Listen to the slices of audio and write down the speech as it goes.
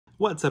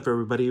What's up,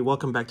 everybody?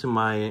 Welcome back to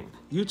my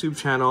YouTube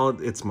channel.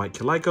 It's Mike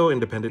Kilaiko,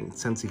 independent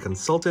Scentsy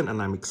consultant,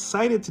 and I'm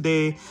excited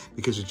today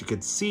because as you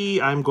can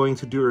see, I'm going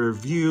to do a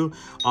review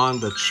on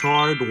the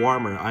Charred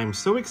Warmer. I'm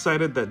so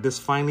excited that this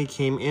finally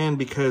came in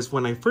because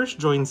when I first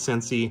joined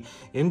Scentsy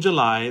in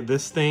July,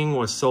 this thing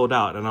was sold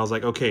out, and I was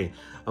like, okay,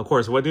 of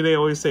course, what do they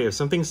always say? If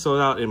something's sold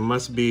out, it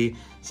must be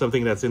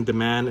something that's in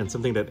demand and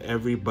something that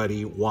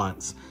everybody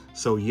wants.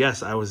 So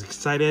yes, I was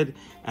excited,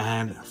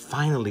 and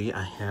finally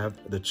I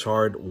have the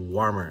Charred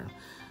Warmer.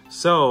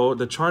 So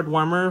the Charred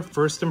Warmer,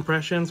 first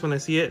impressions when I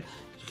see it,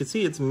 you can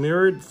see it's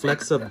mirrored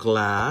flecks of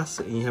glass,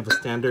 and you have a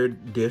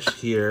standard dish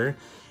here,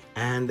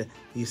 and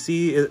you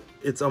see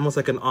it's almost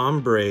like an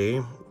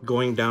ombre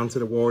going down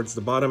towards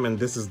the bottom, and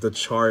this is the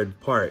charred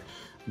part.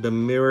 The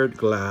mirrored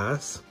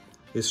glass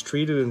is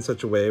treated in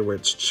such a way where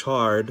it's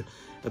charred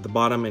at the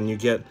bottom, and you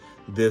get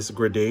this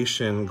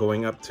gradation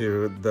going up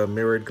to the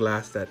mirrored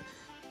glass that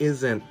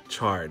isn't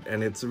charred,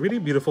 and it's really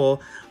beautiful.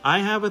 I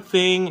have a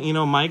thing, you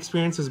know, my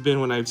experience has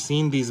been when I've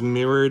seen these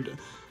mirrored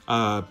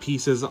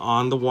pieces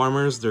on the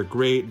warmers, they're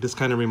great. This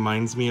kind of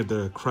reminds me of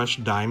the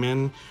crushed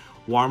diamond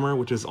warmer,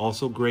 which is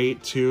also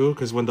great too,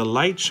 because when the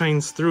light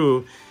shines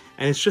through,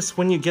 and it's just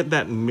when you get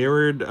that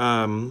mirrored,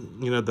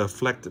 you know, the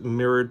flecked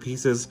mirrored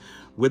pieces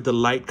with the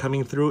light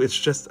coming through, it's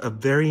just a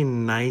very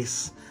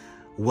nice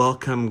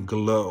welcome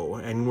glow.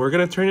 And we're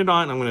gonna turn it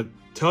on. I'm gonna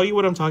tell you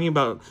what I'm talking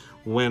about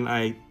when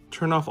I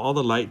turn off all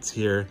the lights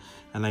here,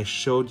 and I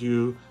show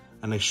you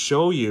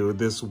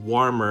this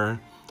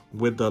warmer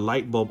with the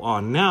light bulb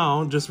on.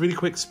 Now, just really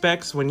quick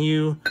specs. When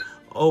you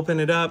open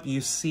it up, you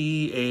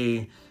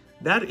see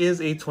that is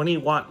a 20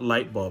 watt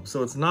light bulb.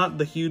 So it's not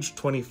the huge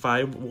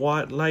 25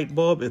 watt light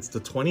bulb, it's the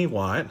 20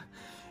 watt.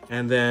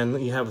 And then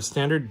you have a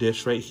standard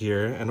dish right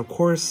here. And of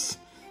course,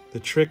 the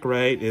trick,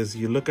 right, is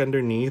you look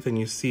underneath and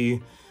you see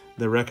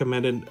the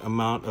recommended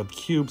amount of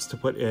cubes to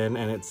put in,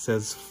 and it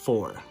says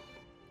 4.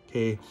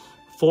 Okay,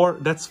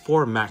 that's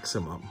 4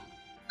 maximum.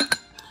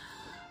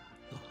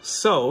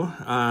 So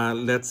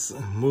let's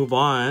move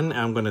on.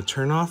 I'm going to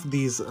turn off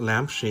these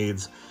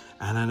lampshades,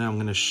 and then I'm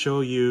going to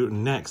show you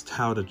next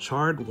how the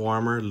Charred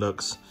Warmer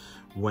looks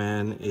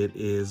when it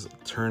is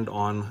turned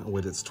on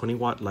with its 20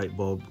 watt light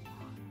bulb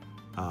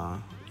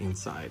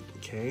inside.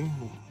 Okay,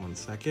 one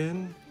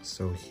second.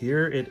 So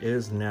here it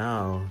is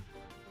now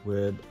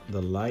with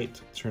the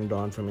light turned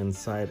on from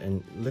inside,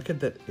 and look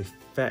at that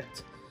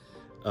effect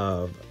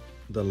of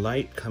the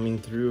light coming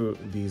through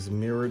these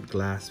mirrored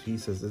glass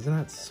pieces. Isn't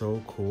that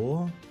so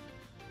cool?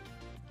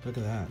 Look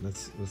at that.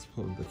 Let's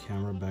pull the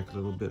camera back a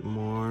little bit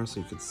more so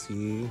you can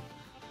see.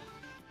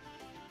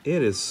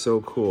 It is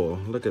so cool.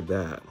 Look at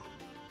that.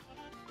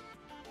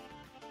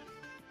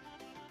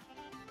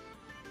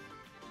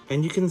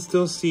 And you can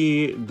still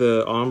see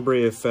the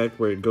ombre effect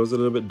where it goes a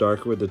little bit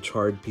darker with the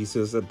charred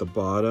pieces at the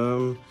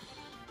bottom.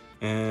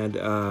 And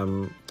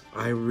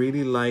I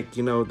really like,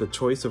 you know, the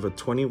choice of a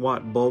 20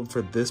 watt bulb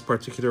for this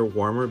particular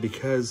warmer,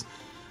 because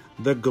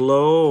the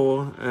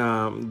glow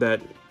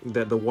that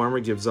the warmer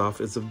gives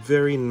off is a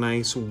very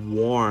nice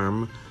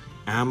warm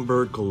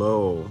amber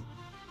glow.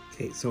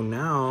 Okay, so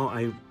now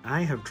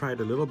I have tried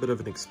a little bit of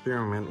an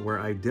experiment where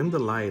I dim the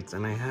lights,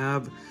 and I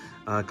have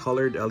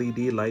colored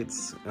LED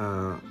lights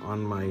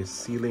on my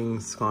ceiling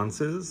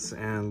sconces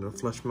and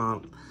flush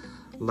mount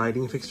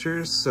lighting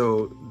fixtures.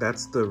 So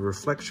that's the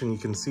reflection. You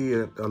can see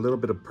a little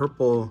bit of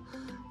purple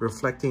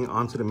reflecting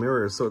onto the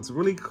mirror. So it's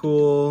really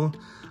cool.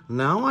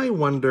 Now I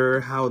wonder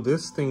how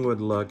this thing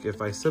would look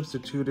if I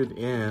substituted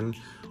in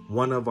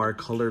one of our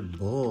colored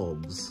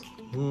bulbs.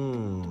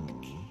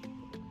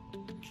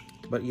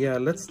 But yeah,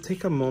 let's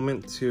take a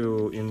moment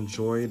to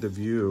enjoy the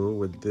view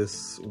with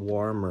this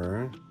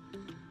warmer.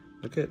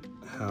 Look at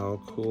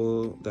how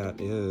cool that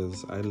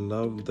is. I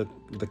love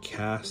the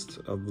cast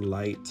of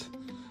light.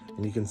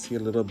 And you can see a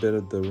little bit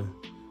of the,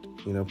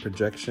 you know,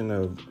 projection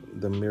of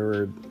the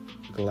mirrored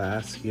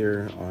glass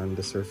here on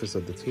the surface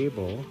of the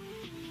table.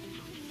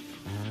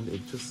 And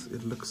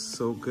it looks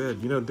so good.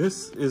 You know,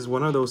 this is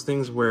one of those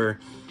things where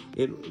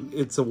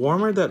it's a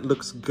warmer that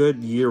looks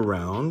good year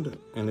round,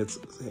 and it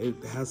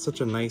has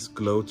such a nice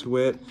glow to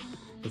it.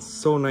 It's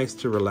so nice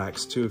to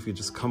relax too. If you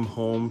just come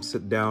home,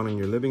 sit down in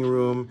your living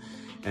room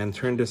and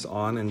turn this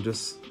on and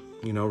just,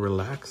 you know,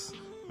 relax.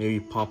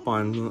 Maybe pop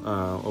on,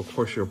 of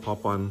course you'll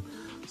pop on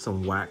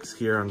some wax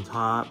here on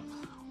top,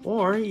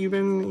 or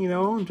even, you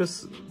know,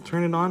 just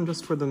turn it on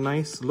just for the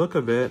nice look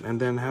of it, and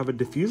then have a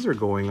diffuser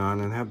going on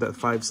and have that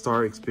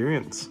 5-star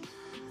experience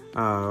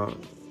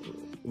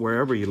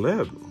wherever you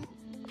live.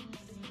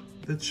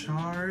 The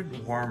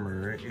Charred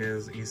Warmer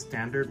is a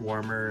standard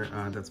warmer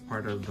that's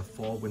part of the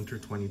Fall Winter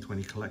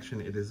 2020 collection.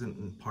 It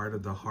isn't part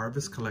of the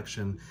Harvest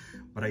collection,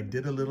 but I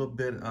did a little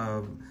bit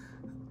of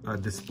a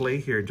display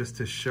here just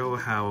to show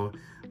how,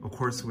 of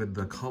course, with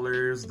the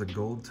colors, the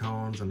gold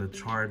tones and the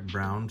charred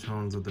brown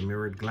tones of the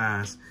mirrored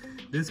glass,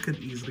 this could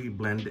easily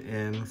blend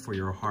in for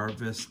your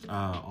harvest,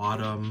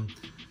 autumn,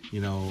 you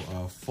know,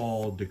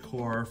 fall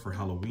decor for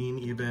Halloween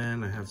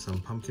even. I have some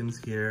pumpkins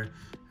here,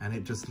 and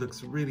it just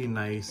looks really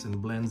nice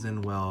and blends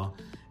in well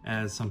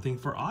as something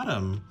for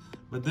autumn.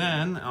 But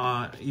then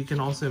you can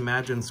also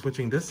imagine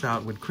switching this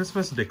out with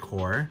Christmas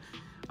decor.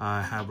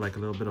 Have like a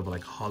little bit of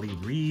like holly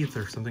wreath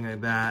or something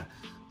like that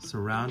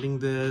surrounding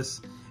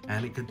this,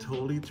 and it could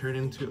totally turn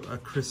into a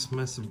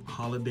Christmas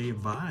holiday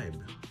vibe.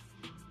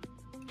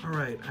 All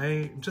right,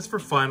 just for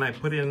fun, I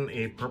put in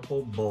a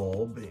purple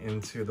bulb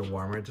into the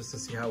warmer just to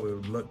see how it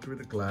would look through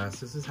the glass.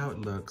 This is how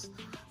it looks.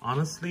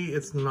 Honestly,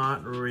 it's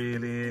not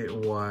really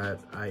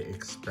what I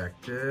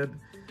expected.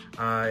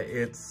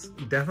 It's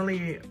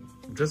definitely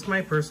just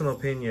my personal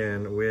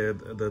opinion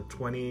with the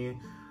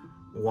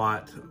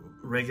 20-watt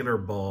regular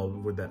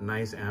bulb with that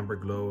nice amber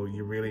glow.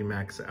 You really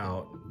max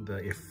out the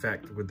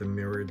effect with the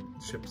mirrored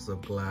chips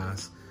of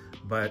glass.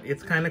 But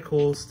it's kind of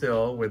cool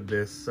still with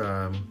this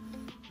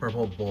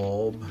purple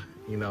bulb.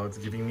 You know, it's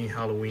giving me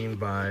Halloween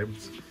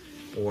vibes,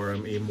 or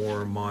a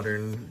more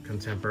modern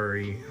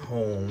contemporary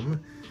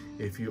home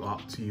if you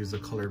opt to use a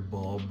colored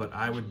bulb. But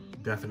I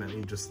would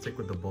definitely just stick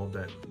with the bulb,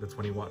 the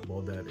 20-watt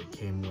bulb that it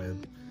came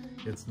with.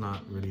 It's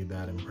not really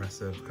that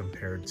impressive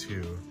compared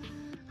to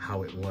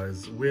how it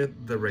was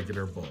with the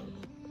regular bulb.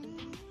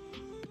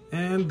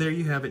 And there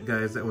you have it,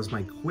 guys. That was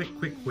my quick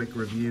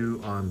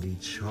review on the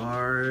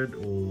Charred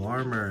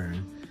Warmer.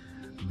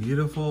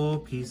 Beautiful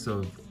piece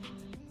of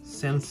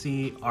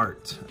Scentsy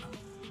art.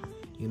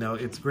 You know,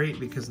 it's great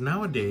because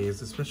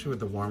nowadays, especially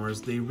with the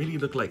warmers, they really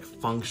look like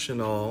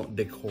functional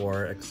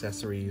decor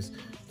accessories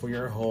for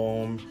your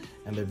home,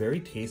 and they're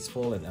very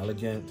tasteful and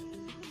elegant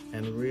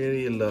and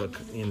really look,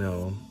 you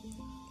know,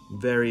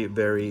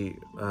 very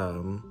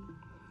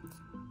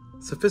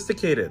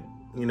sophisticated,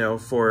 you know,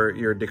 for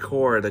your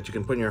decor that you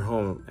can put in your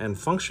home, and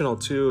functional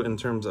too in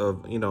terms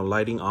of, you know,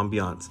 lighting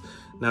ambiance.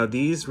 Now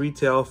these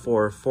retail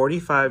for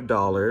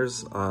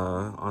 $45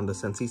 on the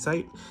Scentsy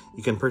site.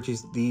 You can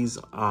purchase these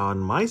on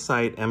my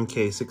site,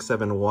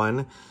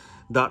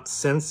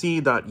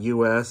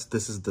 mk671.scentsy.us.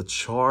 This is the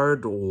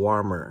Charred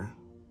Warmer.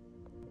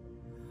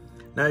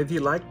 Now, if you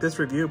like this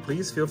review,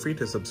 please feel free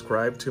to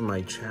subscribe to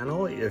my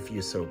channel if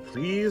you so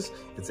please.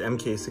 It's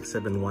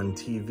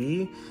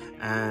MK671TV,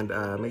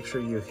 and make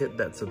sure you hit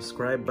that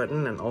subscribe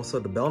button and also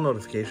the bell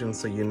notification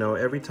so you know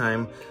every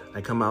time I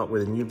come out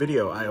with a new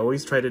video. I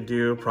always try to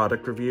do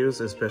product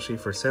reviews, especially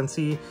for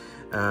Scentsy,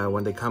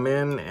 when they come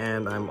in,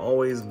 and I'm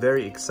always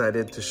very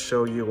excited to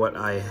show you what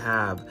I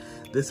have.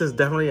 This is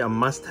definitely a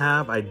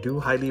must-have. I do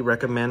highly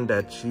recommend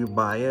that you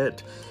buy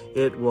it.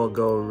 It will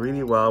go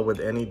really well with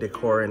any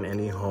decor in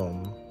any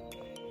home.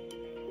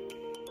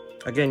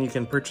 Again, you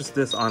can purchase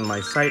this on my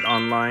site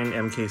online,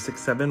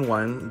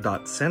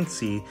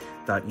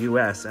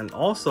 mk671.scentsy.us. And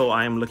also,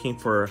 I am looking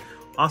for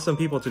awesome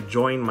people to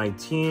join my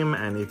team.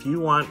 And if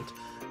you want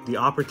the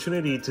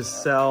opportunity to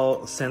sell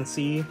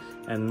Scentsy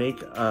and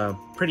make a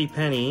pretty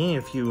penny,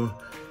 if you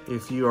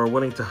are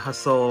willing to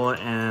hustle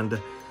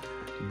and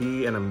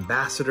be an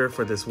ambassador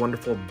for this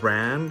wonderful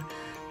brand,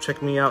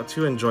 check me out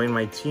too and join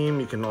my team.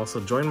 You can also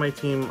join my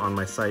team on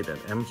my site at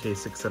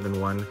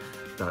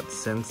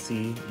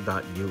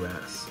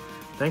mk671.scentsy.us.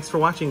 Thanks for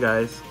watching,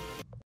 guys.